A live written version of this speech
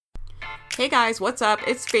Hey guys, what's up?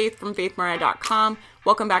 It's Faith from faithmariah.com.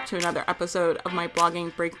 Welcome back to another episode of my Blogging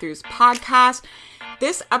Breakthroughs podcast.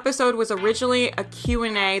 This episode was originally a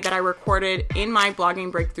Q&A that I recorded in my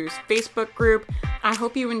Blogging Breakthroughs Facebook group. I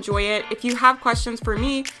hope you enjoy it. If you have questions for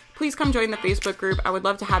me, please come join the Facebook group. I would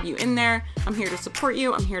love to have you in there. I'm here to support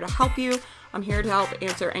you. I'm here to help you. I'm here to help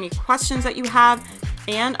answer any questions that you have.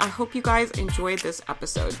 And I hope you guys enjoyed this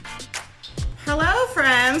episode. Hello,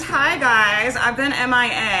 friends. Hi, guys. I've been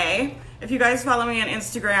MIA. If you guys follow me on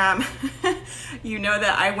Instagram, you know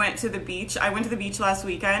that I went to the beach. I went to the beach last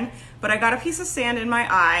weekend, but I got a piece of sand in my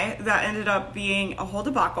eye that ended up being a whole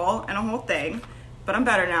debacle and a whole thing. But I'm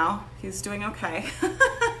better now. He's doing okay.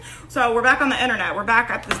 So we're back on the internet. We're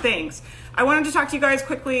back at the things. I wanted to talk to you guys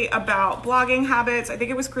quickly about blogging habits. I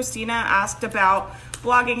think it was Christina asked about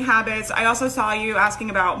blogging habits. I also saw you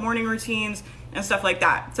asking about morning routines and stuff like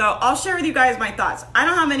that. So I'll share with you guys my thoughts. I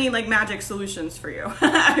don't have any magic solutions for you.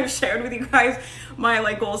 I've shared with you guys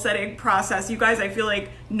my goal setting process. You guys, I feel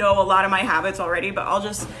know a lot of my habits already, but I'll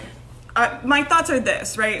just, my thoughts are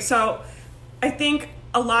this, right? So I think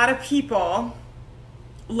a lot of people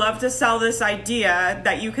love to sell this idea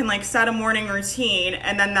that you can set a morning routine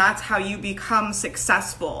and then that's how you become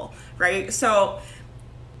successful, right? So,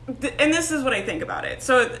 and this is what I think about it.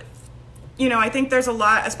 So, I think there's a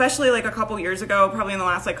lot, especially a couple years ago, probably in the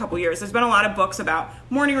last couple years, there's been a lot of books about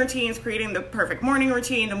morning routines, creating the perfect morning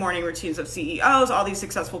routine, the morning routines of CEOs. All these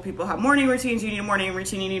successful people have morning routines. You need a morning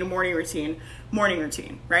routine. You need a morning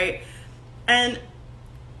routine, right? And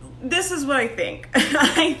this is what I think.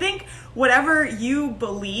 I think whatever you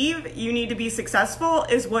believe you need to be successful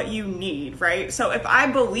is what you need, right? So if I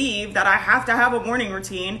believe that I have to have a morning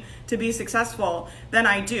routine to be successful, then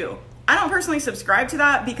I do. I don't personally subscribe to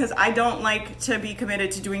that because I don't like to be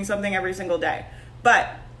committed to doing something every single day.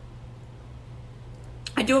 But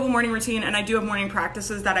I do have a morning routine and I do have morning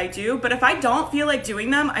practices that I do. But if I don't feel like doing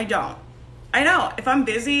them, I don't. I know if I'm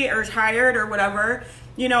busy or tired or whatever,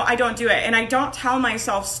 I don't do it. And I don't tell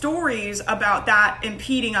myself stories about that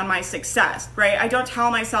impeding on my success, right? I don't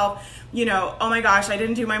tell myself, oh my gosh, I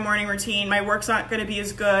didn't do my morning routine. My work's not going to be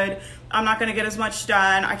as good. I'm not going to get as much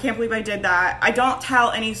done. I can't believe I did that. I don't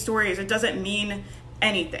tell any stories. It doesn't mean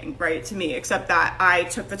anything, right, to me, except that I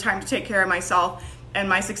took the time to take care of myself and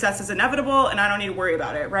my success is inevitable and I don't need to worry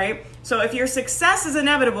about it, right? So if your success is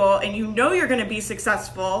inevitable and you're going to be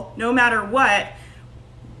successful no matter what,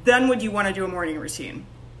 then would you want to do a morning routine?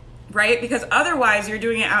 Right? Because otherwise you're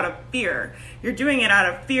doing it out of fear. You're doing it out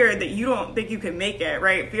of fear that you don't think you can make it,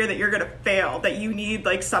 right? Fear that you're going to fail, that you need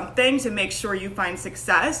something to make sure you find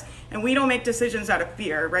success. And we don't make decisions out of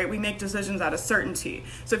fear, right? We make decisions out of certainty.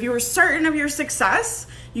 So if you were certain of your success,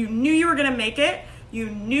 you knew you were going to make it, you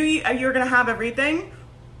knew you were going to have everything,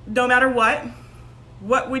 no matter what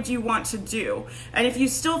would you want to do? And if you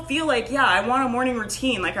still feel yeah, I want a morning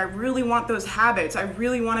routine, I really want those habits, I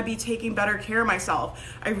really want to be taking better care of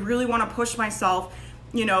myself, I really want to push myself,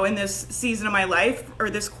 in this season of my life or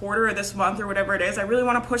this quarter or this month or whatever it is, I really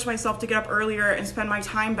want to push myself to get up earlier and spend my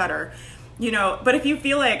time better, but if you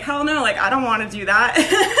feel hell no, I don't want to do that.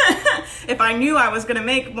 If I knew I was going to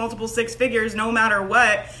make multiple six figures no matter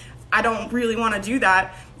what, I don't really want to do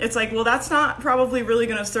that. It's well, that's not probably really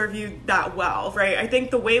going to serve you that well, right? I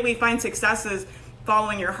think the way we find success is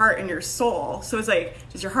following your heart and your soul. So it's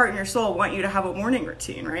does your heart and your soul want you to have a morning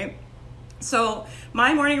routine, right? So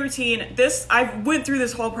my morning routine, I went through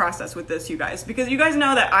this whole process with this, you guys, because you guys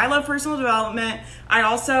know that I love personal development. I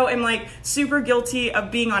also am super guilty of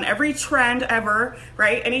being on every trend ever,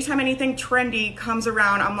 right? Anytime anything trendy comes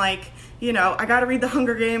around, I'm I got to read the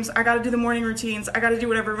Hunger Games. I got to do the morning routines. I got to do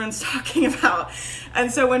what everyone's talking about.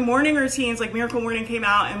 And so when morning routines, Miracle Morning came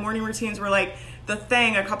out and morning routines were the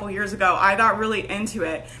thing a couple years ago, I got really into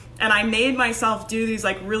it. And I made myself do these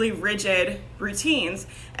really rigid routines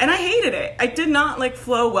and I hated it. It did not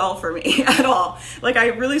flow well for me at all. I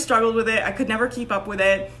really struggled with it. I could never keep up with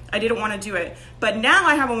it. I didn't want to do it. But now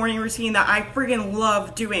I have a morning routine that I friggin'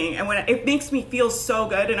 love doing. And when it makes me feel so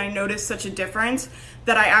good and I notice such a difference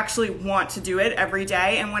that I actually want to do it every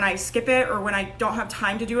day. And when I skip it or when I don't have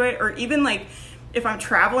time to do it, or even if I'm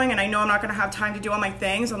traveling and I know I'm not going to have time to do all my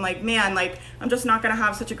things, I'm man, I'm just not going to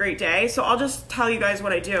have such a great day. So I'll just tell you guys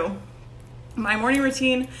what I do. My morning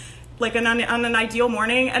routine, on an ideal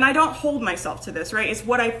morning, and I don't hold myself to this, right? It's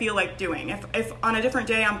what I feel like doing. If on a different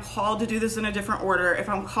day I'm called to do this in a different order, if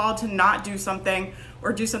I'm called to not do something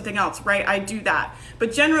or do something else, right? I do that.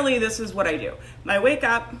 But generally, this is what I do. I wake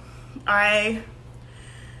up, I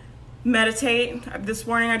meditate. This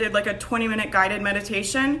morning I did a 20-minute guided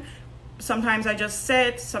meditation. Sometimes I just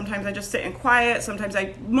sit in quiet.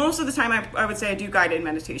 Most of the time I would say I do guided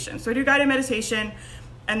meditation. So I do guided meditation.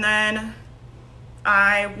 And then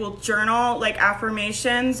I will journal like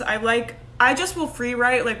affirmations. I just will free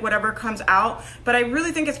write like whatever comes out, but I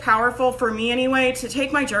really think it's powerful for me anyway to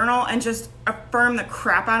take my journal and just affirm the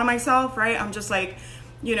crap out of myself, right? I'm just like,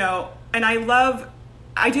 and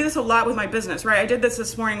I do this a lot with my business, right? I did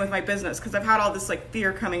this morning with my business because I've had all this like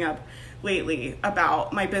fear coming up lately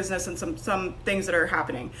about my business and some things that are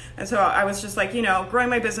happening. And so I was just like, growing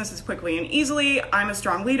my business is quickly and easily. I'm a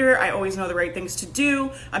strong leader. I always know the right things to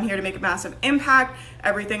do. I'm here to make a massive impact.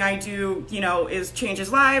 Everything I do,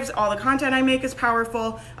 changes lives. All the content I make is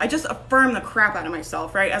powerful. I just affirm the crap out of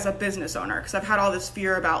myself, right? As a business owner, because I've had all this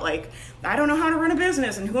fear about like, I don't know how to run a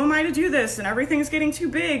business and who am I to do this? And everything's getting too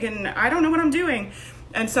big and I don't know what I'm doing.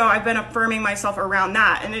 And so I've been affirming myself around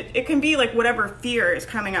that. And it can be like whatever fear is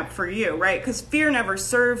coming up for you, right? Because fear never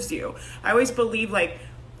serves you. I always believe like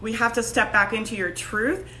we have to step back into your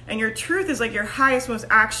truth. And your truth is like your highest, most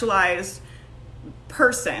actualized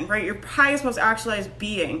person, right? Your highest, most actualized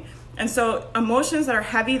being. And so emotions that are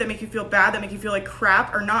heavy, that make you feel bad, that make you feel like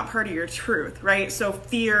crap are not part of your truth, right? So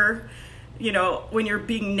fear, when you're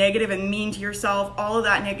being negative and mean to yourself, all of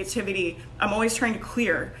that negativity, I'm always trying to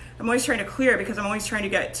clear. Because I'm always trying to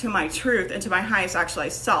get to my truth and to my highest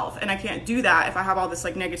actualized self. And I can't do that if I have all this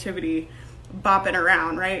like negativity bopping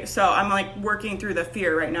around, right? So I'm like working through the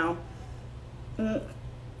fear right now.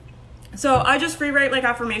 So I just free write like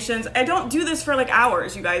affirmations. I don't do this for like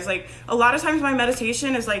hours, you guys. Like a lot of times my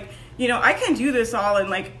meditation is like, I can do this all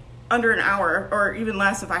in like under an hour or even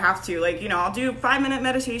less if I have to. Like, I'll do 5-minute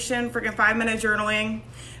meditation, freaking 5-minute journaling.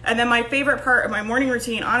 And then my favorite part of my morning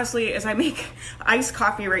routine, honestly, is I make iced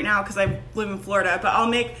coffee right now because I live in Florida, but I'll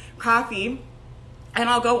make coffee and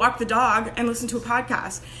I'll go walk the dog and listen to a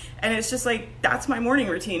podcast. And it's just like, that's my morning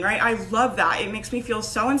routine, right? I love that. It makes me feel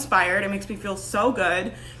so inspired. It makes me feel so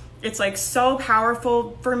good. It's like so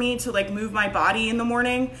powerful for me to like move my body in the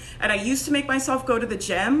morning. And I used to make myself go to the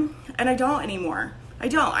gym and I don't anymore. I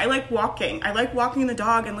don't. I like walking. I like walking the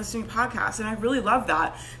dog and listening to podcasts, and I really love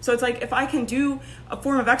that. So it's like, if I can do a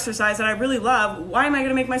form of exercise that I really love, why am I going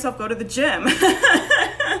to make myself go to the gym?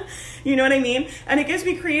 You know what I mean? And it gives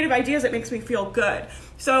me creative ideas. It makes me feel good.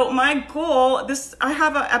 So my goal, I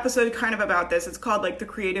have an episode kind of about this. It's called like the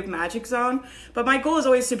Creative Magic Zone. But my goal is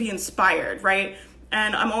always to be inspired, right?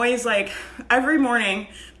 And I'm always like, every morning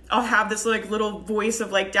I'll have this like little voice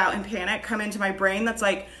of like doubt and panic come into my brain that's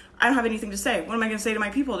like, I don't have anything to say. What am I going to say to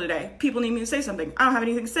my people today? People need me to say something. I don't have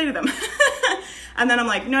anything to say to them. And then I'm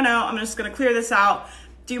like, no, I'm just going to clear this out,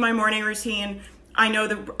 do my morning routine. I know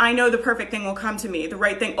the perfect thing will come to me. The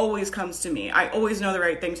right thing always comes to me. I always know the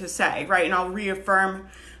right thing to say, right? And I'll reaffirm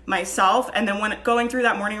myself. And then when going through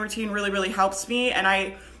that morning routine really, really helps me. And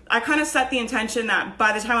I kind of set the intention that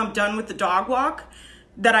by the time I'm done with the dog walk,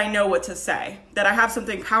 that I know what to say, that I have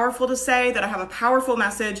something powerful to say, that I have a powerful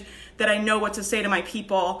message, that I know what to say to my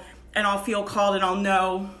people, and I'll feel called and I'll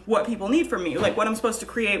know what people need from me, like what I'm supposed to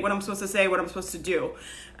create, what I'm supposed to say, what I'm supposed to do.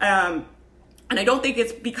 And I don't think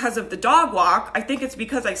it's because of the dog walk. I think it's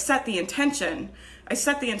because I set the intention. I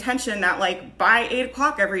set the intention that like by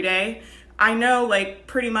 8:00 every day, I know like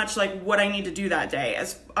pretty much like what I need to do that day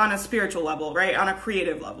as on a spiritual level, right? On a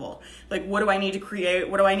creative level. Like what do I need to create?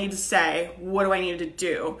 What do I need to say? What do I need to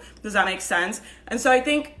do? Does that make sense? And so I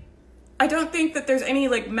don't think that there's any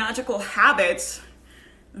like magical habits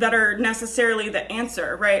that are necessarily the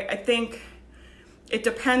answer, right? I think it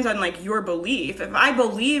depends on like your belief. If I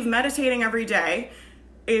believe meditating every day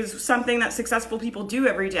is something that successful people do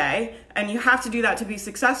every day, and you have to do that to be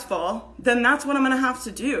successful, then that's what I'm going to have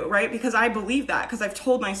to do, right? Because I believe that, because I've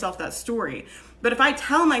told myself that story. But if I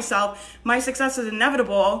tell myself my success is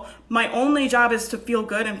inevitable, my only job is to feel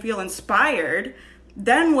good and feel inspired,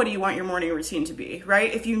 then what do you want your morning routine to be,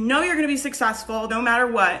 right? If you know you're going to be successful no matter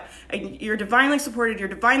what, and you're divinely supported, you're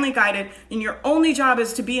divinely guided, and your only job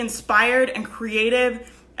is to be inspired and creative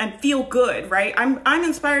and feel good, right? I'm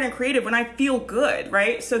inspired and creative when I feel good,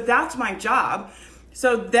 right? So that's my job.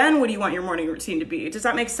 So then what do you want your morning routine to be? Does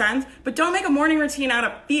that make sense? But don't make a morning routine out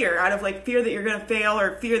of fear like fear that you're going to fail,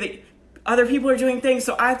 or fear that other people are doing things,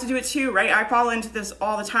 so I have to do it too, right? I fall into this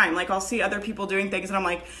all the time. Like I'll see other people doing things and I'm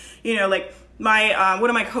like, like my one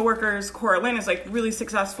of my coworkers, Cora Lynn, is like really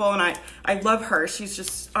successful, and I love her. She's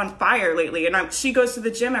just on fire lately, and she goes to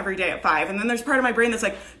the gym every day at 5. And then there's part of my brain that's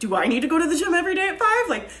like, do I need to go to the gym every day at 5?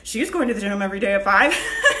 Like she's going to the gym every day at 5.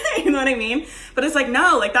 You know what I mean? But it's like,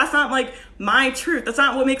 no, like that's not like my truth. That's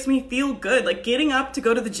not what makes me feel good. Like getting up to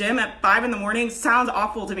go to the gym at 5 a.m. sounds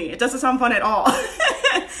awful to me. It doesn't sound fun at all.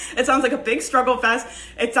 It sounds like a big struggle fest.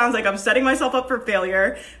 It sounds like I'm setting myself up for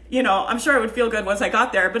failure. You know, I'm sure it would feel good once I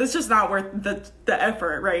got there, but it's just not worth the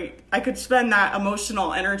effort, right? I could spend that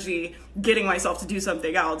emotional energy getting myself to do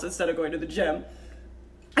something else instead of going to the gym.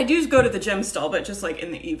 I do go to the gym still, but just like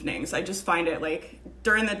in the evenings. I just find it like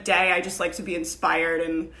during the day, I just like to be inspired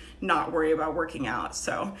and not worry about working out.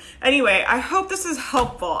 So anyway, I hope this is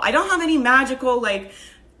helpful. I don't have any magical like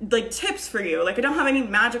tips for you. Like I don't have any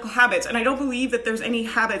magical habits, and I don't believe that there's any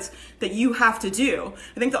habits that you have to do.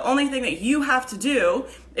 I think the only thing that you have to do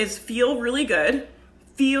is feel really good,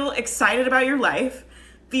 feel excited about your life,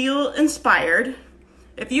 feel inspired.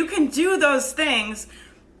 If you can do those things,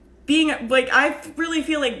 being like, I really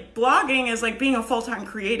feel like blogging is like being a full-time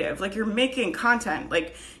creative. Like you're making content,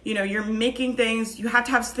 like, you know, you're making things, you have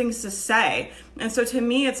to have things to say. And so to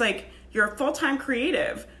me, it's like you're a full-time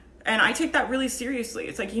creative. And I take that really seriously.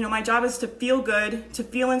 It's like, you know, my job is to feel good, to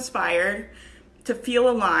feel inspired, to feel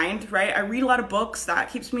aligned, right? I read a lot of books,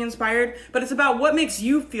 that keeps me inspired, but it's about what makes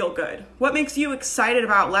you feel good. What makes you excited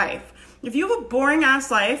about life? If you have a boring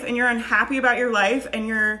ass life and you're unhappy about your life and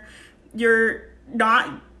you're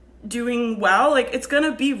not doing well, like it's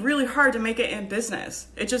gonna be really hard to make it in business.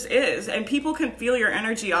 It just is. And people can feel your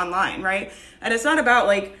energy online, right? And it's not about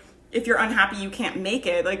like, if you're unhappy, you can't make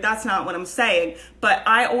it. Like, that's not what I'm saying. But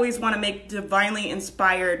I always want to make divinely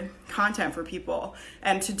inspired content for people.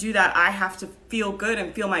 And to do that, I have to feel good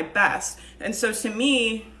and feel my best. And so to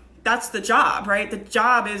me, that's the job, right? The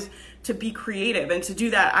job is to be creative. And to do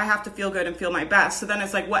that, I have to feel good and feel my best. So then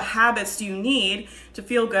it's like, what habits do you need to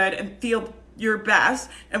feel good and feel your best?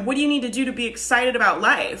 And what do you need to do to be excited about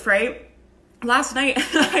life, right? Last night,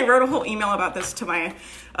 I wrote a whole email about this to my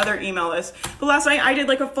other email list. But last night I did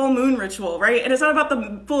like a full moon ritual, right? And it's not about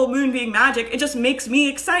the full moon being magic. It just makes me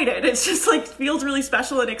excited. It's just like feels really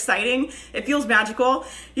special and exciting. It feels magical,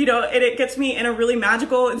 you know, and it gets me in a really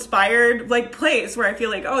magical, inspired like place where I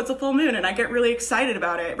feel like, oh, it's a full moon, and I get really excited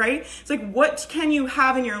about it, right? It's like, what can you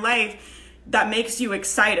have in your life that makes you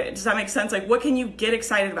excited? Does that make sense? Like, what can you get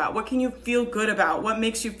excited about? What can you feel good about? What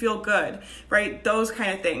makes you feel good, right? Those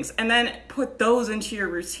kind of things. And then put those into your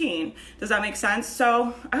routine. Does that make sense?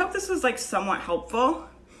 So I hope this was like somewhat helpful.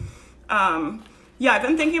 Yeah, I've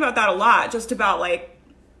been thinking about that a lot, just about like,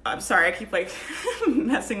 I'm sorry, I keep like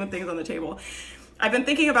messing with things on the table. I've been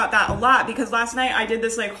thinking about that a lot because last night I did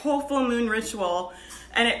this like whole full moon ritual,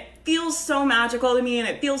 and it feels so magical to me and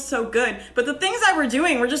it feels so good. But the things that we're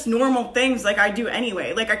doing were just normal things like I do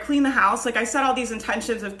anyway. Like I clean the house, like I set all these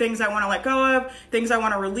intentions of things I want to let go of, things I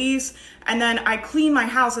want to release. And then I clean my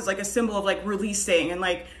house as like a symbol of like releasing and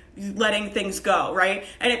like letting things go, right?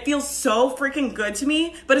 And it feels so freaking good to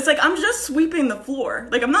me, but it's like I'm just sweeping the floor.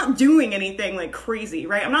 Like I'm not doing anything like crazy,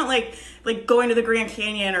 right? I'm not like going to the Grand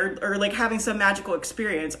Canyon or like having some magical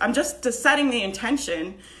experience. I'm just setting the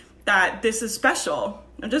intention that this is special.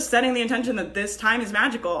 I'm just setting the intention that this time is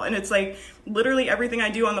magical. And it's like literally everything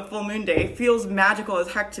I do on the full moon day feels magical as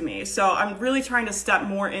heck to me. So I'm really trying to step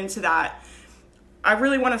more into that. I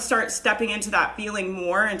really want to start stepping into that feeling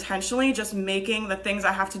more intentionally, just making the things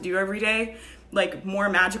I have to do every day like more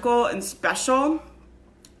magical and special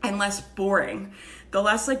and less boring. The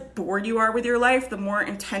less like bored you are with your life, the more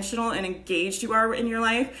intentional and engaged you are in your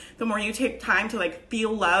life, the more you take time to like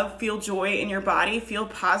feel love, feel joy in your body, feel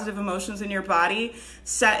positive emotions in your body,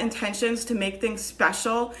 set intentions to make things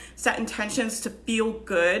special, set intentions to feel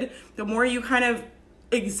good. The more you kind of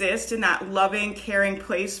exist in that loving, caring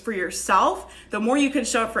place for yourself, the more you can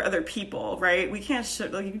show up for other people, right? We can't show,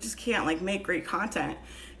 like, you just can't like make great content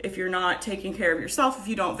if you're not taking care of yourself, if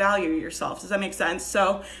you don't value yourself. Does that make sense?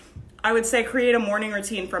 So I would say create a morning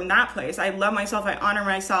routine from that place. I love myself. I honor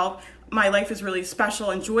myself. My life is really special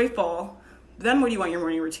and joyful. Then what do you want your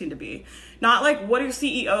morning routine to be? Not like, what do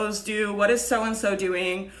CEOs do? What is so-and-so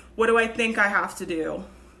doing? What do I think I have to do?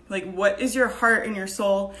 Like, what is your heart and your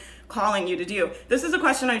soul calling you to do? This is a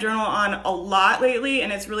question I journal on a lot lately,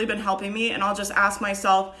 and it's really been helping me. And I'll just ask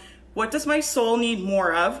myself, what does my soul need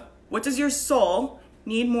more of? What does your soul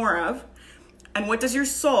need more of? And what does your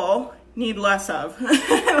soul need less of?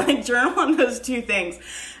 Like, journal on those two things,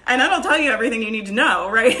 and that'll tell you everything you need to know,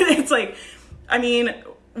 right? It's like, I mean,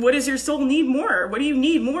 what does your soul need more? What do you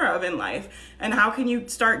need more of in life? And how can you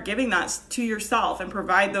start giving that to yourself and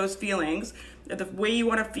provide those feelings the way you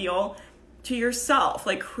want to feel to yourself?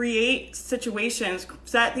 Like, create situations,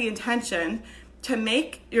 set the intention to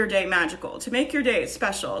make your day magical, to make your day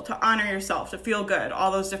special, to honor yourself, to feel good,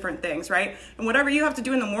 all those different things, right? And whatever you have to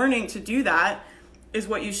do in the morning to do that, is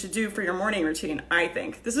what you should do for your morning routine, I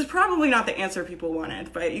think. This is probably not the answer people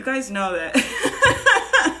wanted, but you guys know that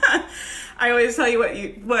I always tell you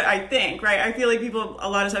what I think, right? I feel like people a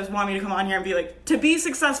lot of times want me to come on here and be like, to be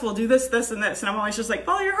successful, do this, this, and this. And I'm always just like,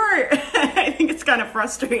 follow your heart. I think it's kind of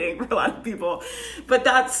frustrating for a lot of people. But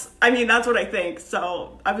that's what I think.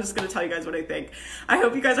 So I'm just going to tell you guys what I think. I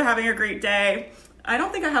hope you guys are having a great day. I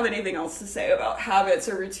don't think I have anything else to say about habits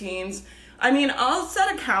or routines. I mean, I'll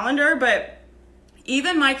set a calendar, but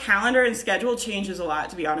even my calendar and schedule changes a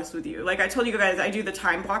lot, to be honest with you. Like I told you guys, I do the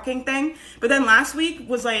time blocking thing. But then last week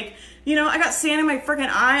was like, I got sand in my freaking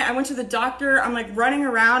eye. I went to the doctor. I'm like running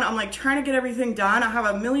around. I'm like trying to get everything done. I have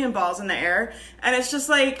a million balls in the air. And it's just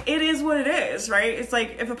like, it is what it is, right? It's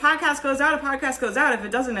like, if a podcast goes out, a podcast goes out. If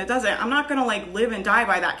it doesn't, it doesn't. I'm not going to like live and die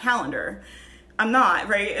by that calendar. I'm not,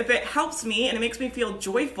 right? If it helps me and it makes me feel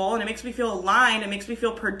joyful and it makes me feel aligned, it makes me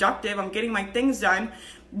feel productive, I'm getting my things done,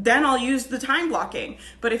 then I'll use the time blocking.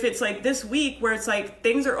 But if it's like this week where it's like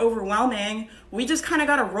things are overwhelming, we just kind of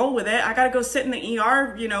got to roll with it. I got to go sit in the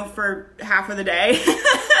ER, for half of the day.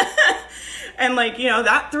 And like,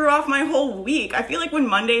 that threw off my whole week. I feel like when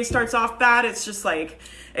Monday starts off bad, it's just like,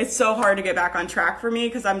 it's so hard to get back on track for me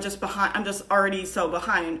because I'm just behind. I'm just already so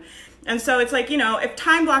behind. And so it's like, if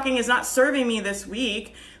time blocking is not serving me this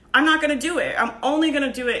week, I'm not going to do it. I'm only going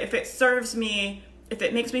to do it if it serves me, if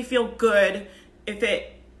it makes me feel good, if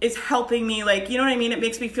it is helping me, like, you know what I mean? It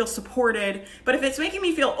makes me feel supported. But if it's making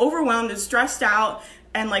me feel overwhelmed and stressed out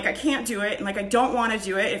and like I can't do it and like I don't want to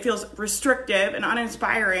do it, it feels restrictive and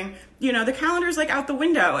uninspiring, the calendar's like out the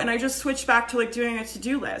window and I just switch back to like doing a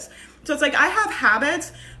to-do list. So it's like I have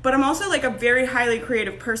habits, but I'm also like a very highly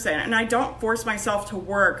creative person and I don't force myself to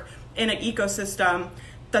work in an ecosystem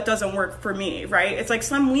that doesn't work for me, right? It's like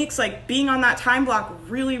some weeks, like being on that time block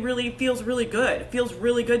really, really feels really good. It feels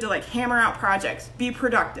really good to like hammer out projects, be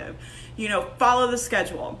productive, follow the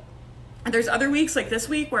schedule. And there's other weeks like this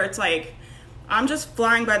week where it's like, I'm just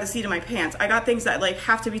flying by the seat of my pants. I got things that like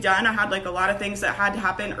have to be done. I had like a lot of things that had to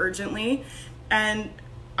happen urgently and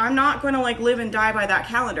I'm not going to like live and die by that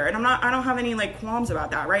calendar. And I don't have any like qualms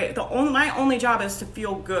about that, right? My only job is to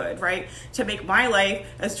feel good, right? To make my life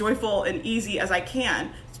as joyful and easy as I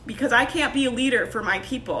can, because I can't be a leader for my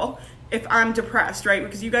people if I'm depressed, right?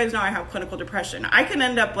 Because you guys know I have clinical depression. I can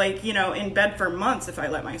end up like, in bed for months if I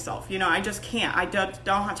let myself, I just can't. I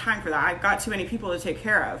don't have time for that. I've got too many people to take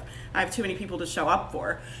care of. I have too many people to show up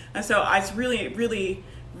for. And so it's really, really,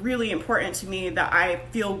 really important to me that I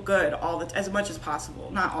feel good as much as possible.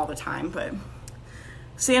 Not all the time, but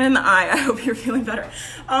sand in the eye. I hope you're feeling better.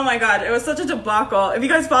 Oh my God, it was such a debacle. If you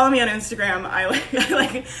guys follow me on Instagram, I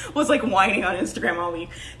was like whining on Instagram all week.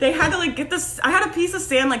 They had to like get this, I had a piece of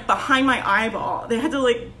sand like behind my eyeball. They had to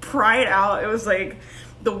like pry it out. It was like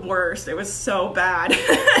the worst. It was so bad.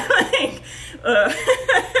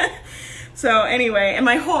 So anyway, and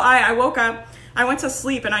my whole eye, I woke up, I went to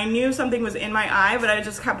sleep and I knew something was in my eye, but I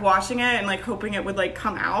just kept washing it and like hoping it would like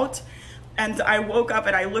come out. And I woke up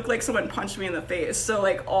and I looked like someone punched me in the face. So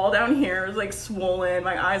like all down here was like swollen,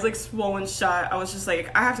 my eyes like swollen shut. I was just like,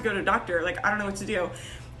 I have to go to a doctor. Like, I don't know what to do,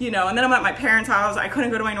 and then I'm at my parents' house. I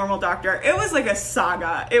couldn't go to my normal doctor. It was like a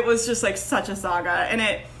saga. It was just like such a saga. And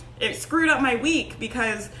it screwed up my week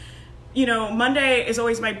because, Monday is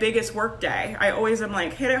always my biggest work day. I always am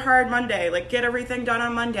like, hit it hard Monday, like get everything done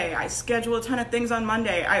on Monday. I schedule a ton of things on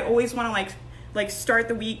Monday. I always want to like start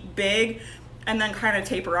the week big and then kind of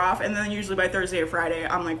taper off. And then usually by Thursday or Friday,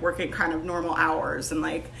 I'm like working kind of normal hours and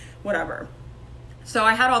like whatever. So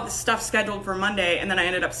I had all this stuff scheduled for Monday and then I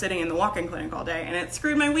ended up sitting in the walk-in clinic all day and it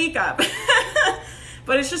screwed my week up.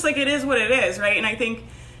 But it's just like, it is what it is, right? And I think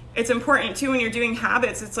it's important too when you're doing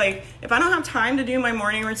habits. It's like, if I don't have time to do my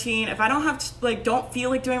morning routine, if I don't have to, don't feel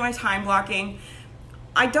like doing my time blocking,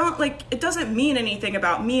 it doesn't mean anything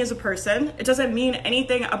about me as a person. It doesn't mean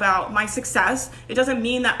anything about my success. It doesn't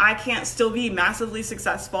mean that I can't still be massively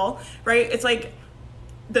successful, right? It's like,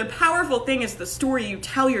 the powerful thing is the story you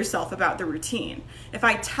tell yourself about the routine. If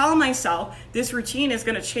I tell myself this routine is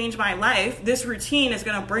going to change my life, this routine is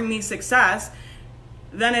going to bring me success,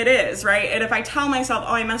 then it is, right? And if I tell myself,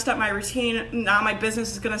 oh, I messed up my routine, now my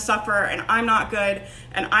business is going to suffer and I'm not good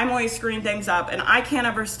and I'm always screwing things up and I can't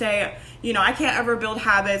ever I can't ever build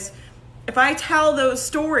habits. If I tell those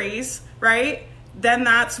stories, right, then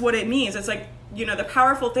that's what it means. It's like, the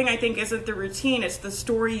powerful thing I think isn't the routine, it's the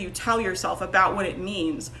story you tell yourself about what it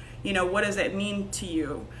means. What does it mean to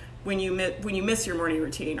you? when you miss your morning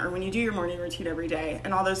routine, or when you do your morning routine every day,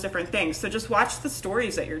 and all those different things. So just watch the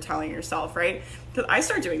stories that you're telling yourself, right? Because I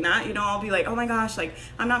start doing that, I'll be like, oh my gosh, like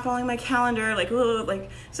I'm not following my calendar, like, ugh,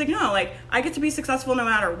 like it's like, no, like I get to be successful no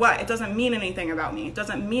matter what. It doesn't mean anything about me. It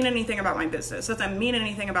doesn't mean anything about my business. It doesn't mean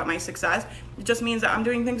anything about my success. It just means that I'm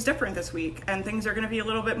doing things different this week, and things are going to be a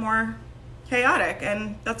little bit more chaotic,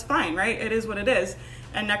 and that's fine, right? It is what it is.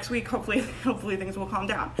 And next week, hopefully things will calm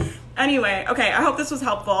down. Anyway, okay, I hope this was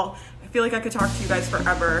helpful. I feel like I could talk to you guys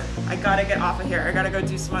forever. I gotta get off of here. I gotta go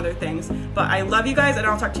do some other things. But I love you guys, and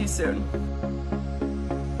I'll talk to you soon.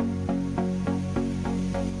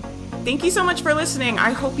 Thank you so much for listening.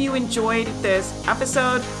 I hope you enjoyed this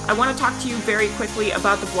episode. I want to talk to you very quickly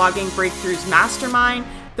about the Blogging Breakthroughs Mastermind.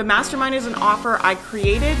 The Mastermind is an offer I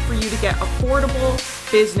created for you to get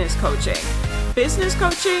affordable business coaching. Business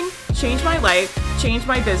coaching changed my life, changed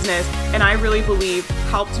my business, and I really believe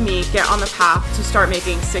helped me get on the path to start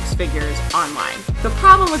making 6 figures online. The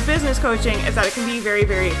problem with business coaching is that it can be very,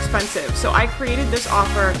 very expensive. So I created this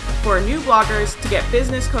offer for new bloggers to get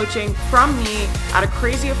business coaching from me at a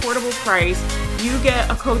crazy affordable price. You get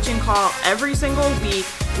a coaching call every single week.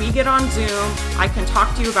 We get on Zoom. I can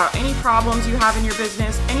talk to you about any problems you have in your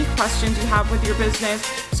business, any questions you have with your business.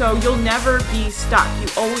 So you'll never be stuck. You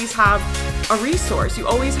always have a resource. You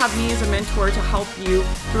always have me as a mentor to help you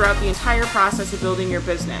throughout the entire process of building your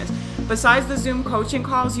business. Besides the Zoom coaching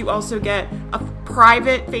calls, you also get a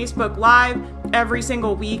private Facebook Live every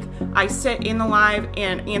single week. I sit in the live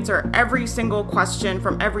and answer every single question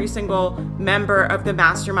from every single member of the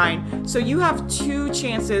mastermind. So you have 2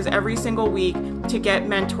 chances every single week to get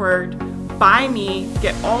mentored by me,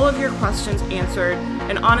 get all of your questions answered,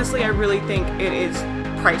 and honestly, I really think it is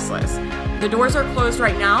priceless. The doors are closed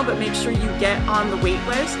right now, but make sure you get on the wait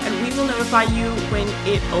list, and we will notify you when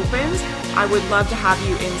it opens. I would love to have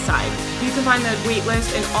you inside. You can find the wait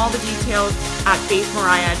list and all the details at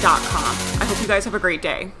faithmariah.com. I hope you guys have a great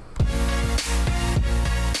day.